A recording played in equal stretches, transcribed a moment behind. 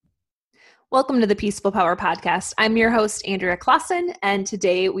Welcome to the Peaceful Power Podcast. I'm your host, Andrea Clausen, and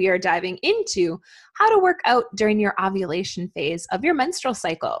today we are diving into how to work out during your ovulation phase of your menstrual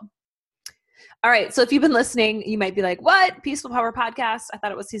cycle. All right, so if you've been listening, you might be like, what? Peaceful Power Podcast? I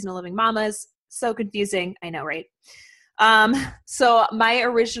thought it was Seasonal Living Mamas. So confusing. I know, right? So my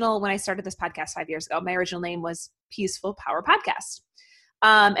original, when I started this podcast 5 years ago, my original name was Peaceful Power Podcast.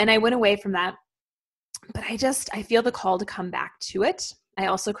 And I went away from that, but I feel the call to come back to it. I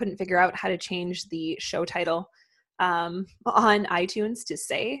also couldn't figure out how to change the show title on iTunes to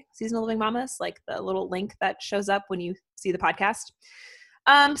say Seasonal Living Mamas, like the little link that shows up when you see the podcast.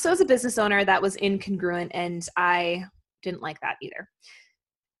 So as a business owner, that was incongruent, and I didn't like that either.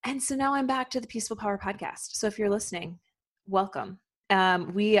 And so now I'm back to the Peaceful Power Podcast. So if you're listening, welcome.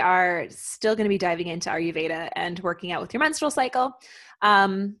 We are still going to be diving into Ayurveda and working out with your menstrual cycle.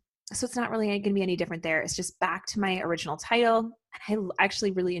 So it's not really going to be any different there. It's just back to my original title. And I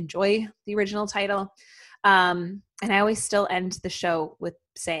actually really enjoy the original title. And I always still end the show with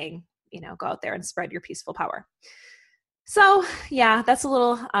saying, go out there and spread your peaceful power. So yeah, that's a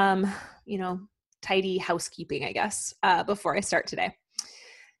little, tidy housekeeping, I guess, before I start today.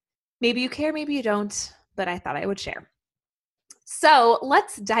 Maybe you care, maybe you don't, but I thought I would share. So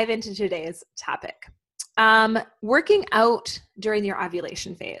let's dive into today's topic. Working out during your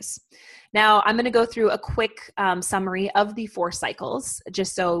ovulation phase. Now, I'm going to go through a quick summary of the 4 cycles,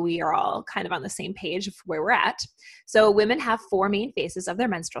 just so we are all kind of on the same page of where we're at. So women have 4 main phases of their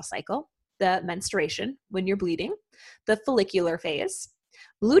menstrual cycle: the menstruation, when you're bleeding, the follicular phase,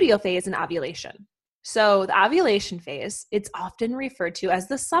 luteal phase, and ovulation. So the ovulation phase, it's often referred to as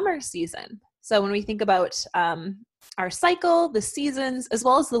the summer season. So when we think about our cycle, the seasons, as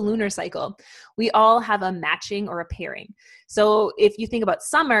well as the lunar cycle, we all have a matching or a pairing. So if you think about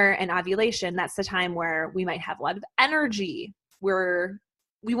summer and ovulation, that's the time where we might have a lot of energy, where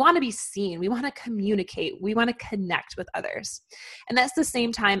we want to be seen, we want to communicate, we want to connect with others. And that's the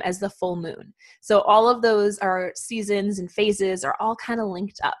same time as the full moon. So all of those are seasons and phases are all kind of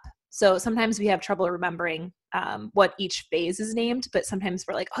linked up. So sometimes we have trouble remembering what each phase is named, but sometimes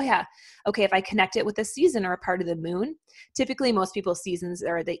we're like, oh yeah, okay, if I connect it with a season or a part of the moon, typically most people's seasons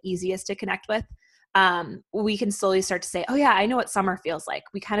are the easiest to connect with. We can slowly start to say, oh yeah, I know what summer feels like.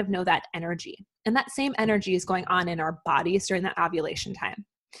 We kind of know that energy. And that same energy is going on in our bodies during that ovulation time.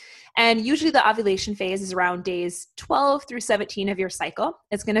 And usually the ovulation phase is around days 12 through 17 of your cycle.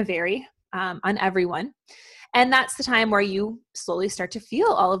 It's going to vary on everyone. And that's the time where you slowly start to feel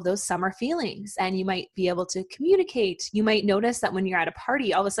all of those summer feelings, and you might be able to communicate. You might notice that when you're at a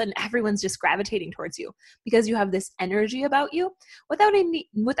party, all of a sudden everyone's just gravitating towards you because you have this energy about you without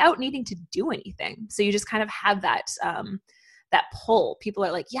needing to do anything. So you just kind of have that pull. People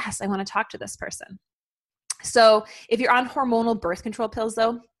are like, yes, I want to talk to this person. So if you're on hormonal birth control pills,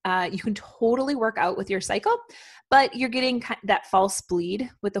 though, you can totally work out with your cycle, but you're getting that false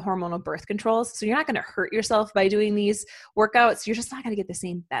bleed with the hormonal birth controls. So you're not going to hurt yourself by doing these workouts. You're just not going to get the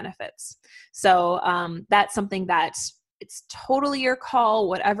same benefits. So that's something that it's totally your call,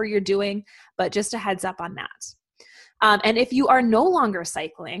 whatever you're doing, but just a heads up on that. And if you are no longer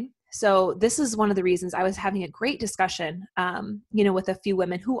cycling, so this is one of the reasons I was having a great discussion, with a few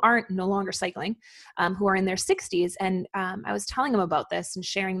women who aren't no longer cycling, who are in their 60s. And I was telling them about this and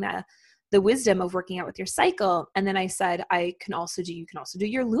sharing the wisdom of working out with your cycle. And then I said, you can also do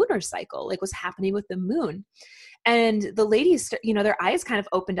your lunar cycle, like what's happening with the moon. And the ladies, their eyes kind of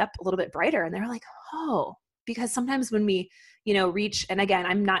opened up a little bit brighter, and they're like, oh, because sometimes when we, reach, and again,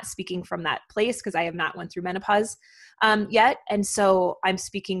 I'm not speaking from that place because I have not went through menopause yet. And so I'm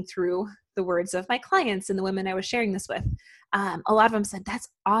speaking through the words of my clients and the women I was sharing this with. A lot of them said, that's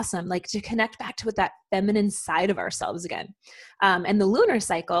awesome. Like to connect back to that feminine side of ourselves again. And the lunar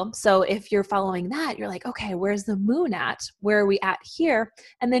cycle. So if you're following that, you're like, okay, where's the moon at? Where are we at here?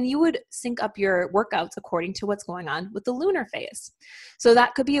 And then you would sync up your workouts according to what's going on with the lunar phase. So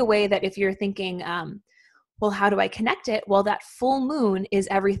that could be a way that if you're thinking, well, how do I connect it? Well, that full moon is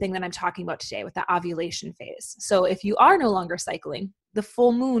everything that I'm talking about today with the ovulation phase. So if you are no longer cycling, the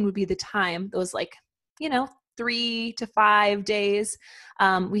full moon would be the time, those 3 to 5 days.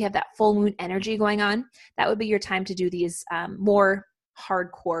 We have that full moon energy going on. That would be your time to do these more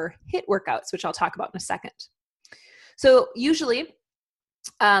hardcore HIIT workouts, which I'll talk about in a second. So usually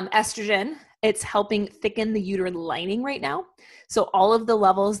estrogen, it's helping thicken the uterine lining right now. So all of the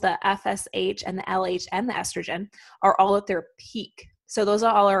levels, the FSH and the LH and the estrogen are all at their peak. So those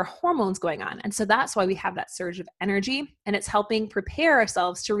are all our hormones going on. And so that's why we have that surge of energy, and it's helping prepare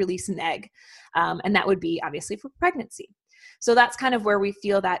ourselves to release an egg. And that would be obviously for pregnancy. So that's kind of where we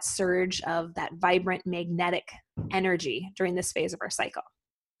feel that surge of that vibrant magnetic energy during this phase of our cycle.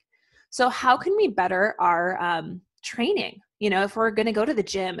 So how can we better our training? If we're going to go to the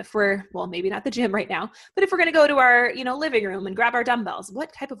gym, well, maybe not the gym right now, but if we're going to go to our, living room and grab our dumbbells,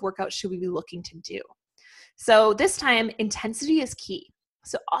 what type of workout should we be looking to do? So this time, intensity is key.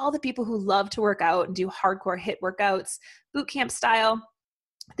 So all the people who love to work out and do hardcore HIIT workouts, boot camp style,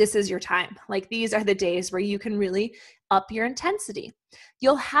 this is your time. Like, these are the days where you can really up your intensity.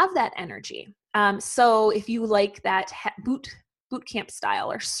 You'll have that energy. So if you like that boot camp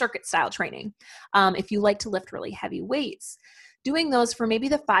style or circuit style training, if you like to lift really heavy weights, doing those for maybe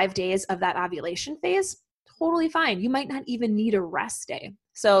the 5 days of that ovulation phase, totally fine. You might not even need a rest day.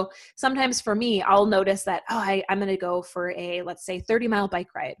 So sometimes for me, I'll notice that, I'm going to go for a, let's say, 30-mile bike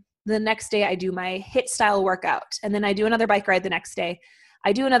ride. The next day I do my HIIT style workout, and then I do another bike ride the next day.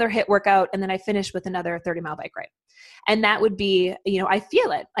 I do another HIIT workout, and then I finish with another 30-mile bike ride. And that would be, I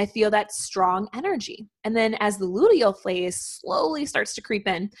feel it. I feel that strong energy. And then as the luteal phase slowly starts to creep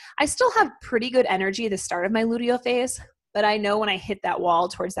in, I still have pretty good energy at the start of my luteal phase, but I know when I hit that wall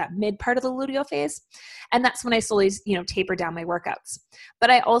towards that mid part of the luteal phase, and that's when I slowly, taper down my workouts. But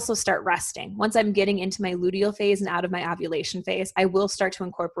I also start resting. Once I'm getting into my luteal phase and out of my ovulation phase, I will start to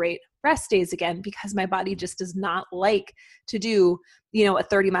incorporate rest days again, because my body just does not like to do, a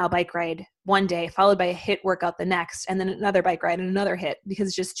 30-mile bike ride one day, followed by a HIIT workout the next, and then another bike ride and another HIIT, because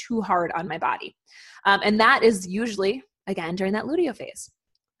it's just too hard on my body. And that is usually, again, during that luteal phase.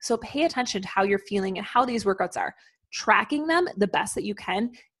 So pay attention to how you're feeling and how these workouts are. Tracking them the best that you can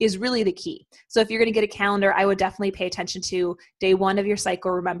is really the key. So if you're going to get a calendar, I would definitely pay attention to day 1 of your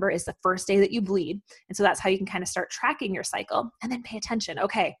cycle. Remember, is the first day that you bleed. And so that's how you can kind of start tracking your cycle, and then pay attention.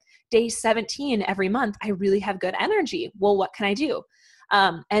 Okay, day 17 every month, I really have good energy. Well, what can I do?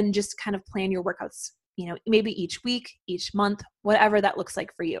 And just kind of plan your workouts, maybe each week, each month, whatever that looks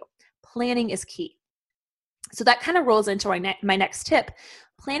like for you. Planning is key. So that kind of rolls into my next tip,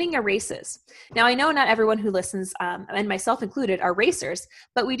 planning your races. Now, I know not everyone who listens, and myself included, are racers,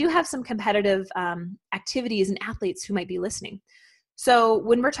 but we do have some competitive activities and athletes who might be listening. So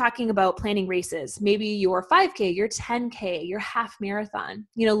when we're talking about planning races, maybe your 5K, your 10K, your half marathon,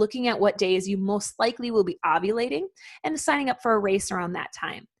 looking at what days you most likely will be ovulating and signing up for a race around that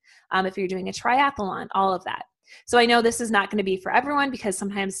time. If you're doing a triathlon, all of that. So I know this is not going to be for everyone, because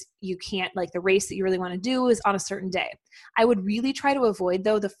sometimes you can't, like, the race that you really want to do is on a certain day. I would really try to avoid,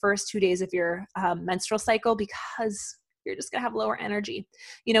 though, the first 2 days of your menstrual cycle, because you're just going to have lower energy.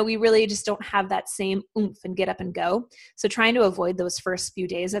 We really just don't have that same oomph and get up and go. So trying to avoid those first few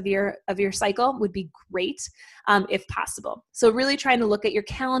days of your cycle would be great, if possible. So really trying to look at your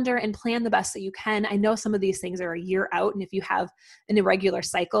calendar and plan the best that you can. I know some of these things are a year out, and if you have an irregular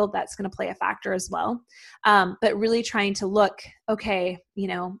cycle, that's going to play a factor as well. But really trying to look, okay,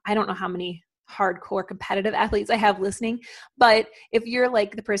 I don't know how many hardcore competitive athletes I have listening, but if you're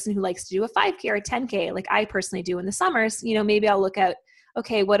like the person who likes to do a 5K or a 10K, like I personally do in the summers, maybe I'll look at,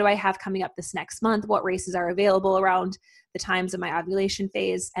 okay, what do I have coming up this next month? What races are available around the times of my ovulation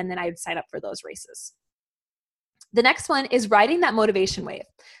phase? And then I would sign up for those races. The next one is riding that motivation wave.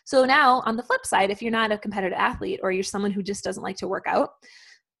 So now on the flip side, if you're not a competitive athlete, or you're someone who just doesn't like to work out,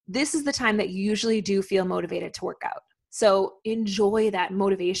 this is the time that you usually do feel motivated to work out. So enjoy that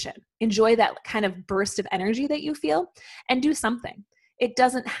motivation, enjoy that kind of burst of energy that you feel, and do something. It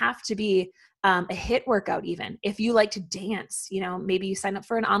doesn't have to be a HIIT workout even. If you like to dance, maybe you sign up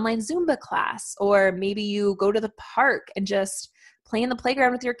for an online Zumba class, or maybe you go to the park and just play in the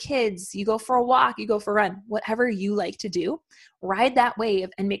playground with your kids, you go for a walk, you go for a run, whatever you like to do, ride that wave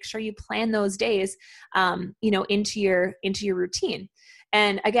and make sure you plan those days, into your routine.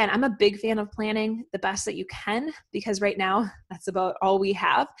 And again, I'm a big fan of planning the best that you can, because right now that's about all we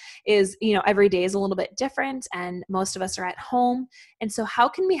have is, every day is a little bit different, and most of us are at home. And so how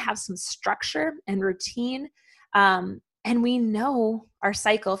can we have some structure and routine? And we know our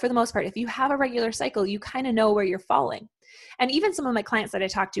cycle for the most part. If you have a regular cycle, you kind of know where you're falling. And even some of my clients that I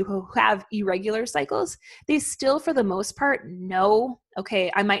talk to who have irregular cycles, they still, for the most part, know,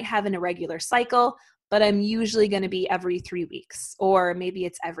 okay, I might have an irregular cycle, but I'm usually going to be every 3 weeks, or maybe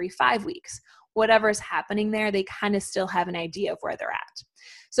it's every 5 weeks. Whatever's happening there, they kind of still have an idea of where they're at.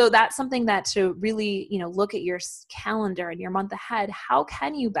 So that's something that to really, look at your calendar and your month ahead. How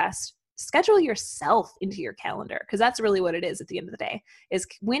can you best schedule yourself into your calendar? Because that's really what it is at the end of the day, is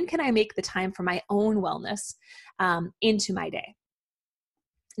when can I make the time for my own wellness into my day?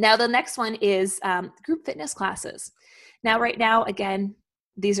 Now, the next one is group fitness classes. Now, right now, again,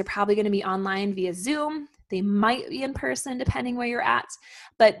 these are probably going to be online via Zoom. They might be in person depending where you're at,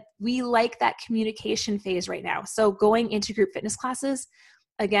 but we like that communication phase right now. So going into group fitness classes,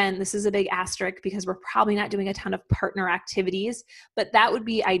 again, this is a big asterisk because we're probably not doing a ton of partner activities, but that would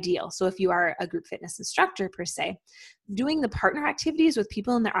be ideal. So if you are a group fitness instructor per se, doing the partner activities with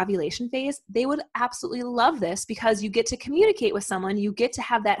people in their ovulation phase, they would absolutely love this because you get to communicate with someone, you get to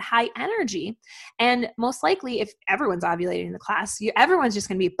have that high energy. And most likely, if everyone's ovulating in the class, everyone's just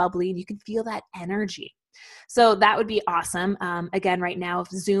going to be bubbly and you can feel that energy. So that would be awesome. Again, right now, if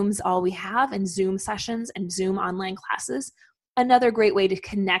Zoom's all we have and Zoom sessions and Zoom online classes, another great way to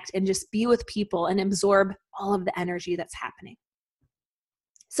connect and just be with people and absorb all of the energy that's happening.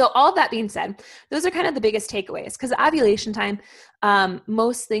 So all of that being said, those are kind of the biggest takeaways because ovulation time,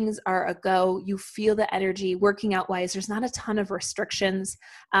 most things are a go. You feel the energy. Working out wise, there's not a ton of restrictions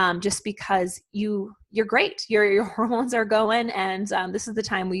just because you're great. Your hormones are going and this is the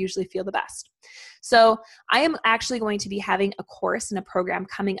time we usually feel the best. So I am actually going to be having a course and a program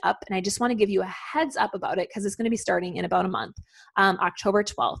coming up, and I just want to give you a heads up about it because it's going to be starting in about a month, October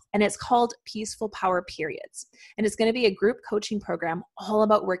 12th, and it's called Peaceful Power Periods. And it's going to be a group coaching program all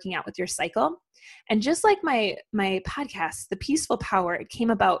about working out with your cycle. And just like my podcast, the Peaceful Power, it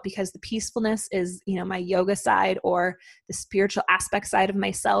came about because the peacefulness is, my yoga side or the spiritual aspect side of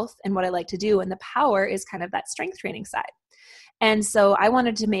myself and what I like to do. And the power is kind of that strength training side. And so I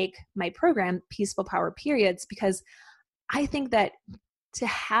wanted to make my program Peaceful Power Periods because I think that to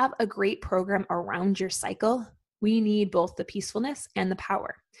have a great program around your cycle, we need both the peacefulness and the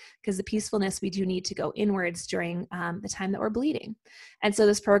power, because the peacefulness, we do need to go inwards during the time that we're bleeding. And so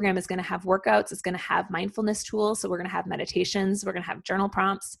this program is going to have workouts. It's going to have mindfulness tools. So we're going to have meditations. We're going to have journal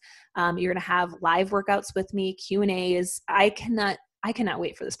prompts. You're going to have live workouts with me, Q&As. I cannot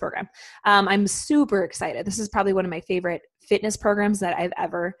wait for this program. I'm super excited. This is probably one of my favorite fitness programs that I've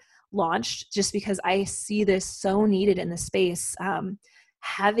ever launched just because I see this so needed in the space.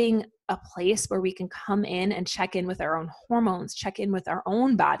 Having a place where we can come in and check in with our own hormones, check in with our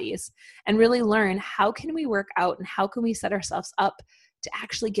own bodies, and really learn how can we work out and how can we set ourselves up to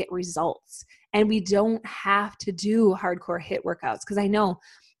actually get results. And we don't have to do hardcore HIIT workouts because I know,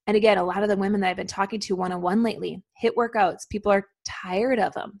 and again, a lot of the women that I've been talking to one-on-one lately, HIIT workouts, people are tired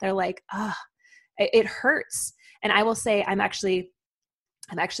of them. They're like, it hurts. And I will say I'm actually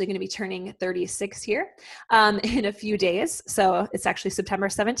going to be turning 36 here in a few days. So it's actually September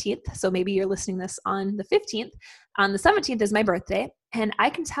 17th. So maybe you're listening this on the 15th. On the 17th is my birthday. And I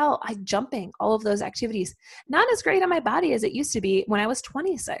can tell I'm jumping all of those activities, not as great on my body as it used to be when I was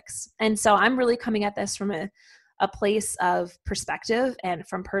 26. And so I'm really coming at this from a place of perspective and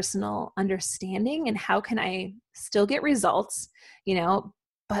from personal understanding and how can I still get results,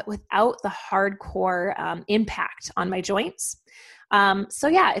 but without the hardcore impact on my joints. So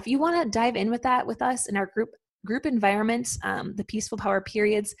yeah, if you want to dive in with that with us in our group environment, the Peaceful Power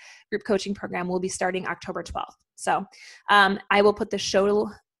Periods group coaching program will be starting October 12th. So I will put the show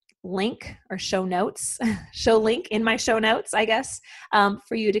link or show link in my show notes, I guess,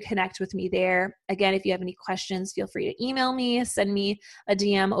 for you to connect with me there. Again, if you have any questions, feel free to email me, send me a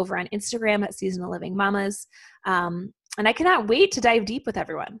DM over on Instagram at Seasonal Living Mamas. And I cannot wait to dive deep with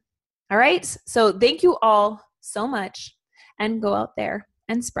everyone. All right. So thank you all so much, and go out there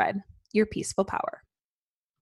and spread your peaceful power.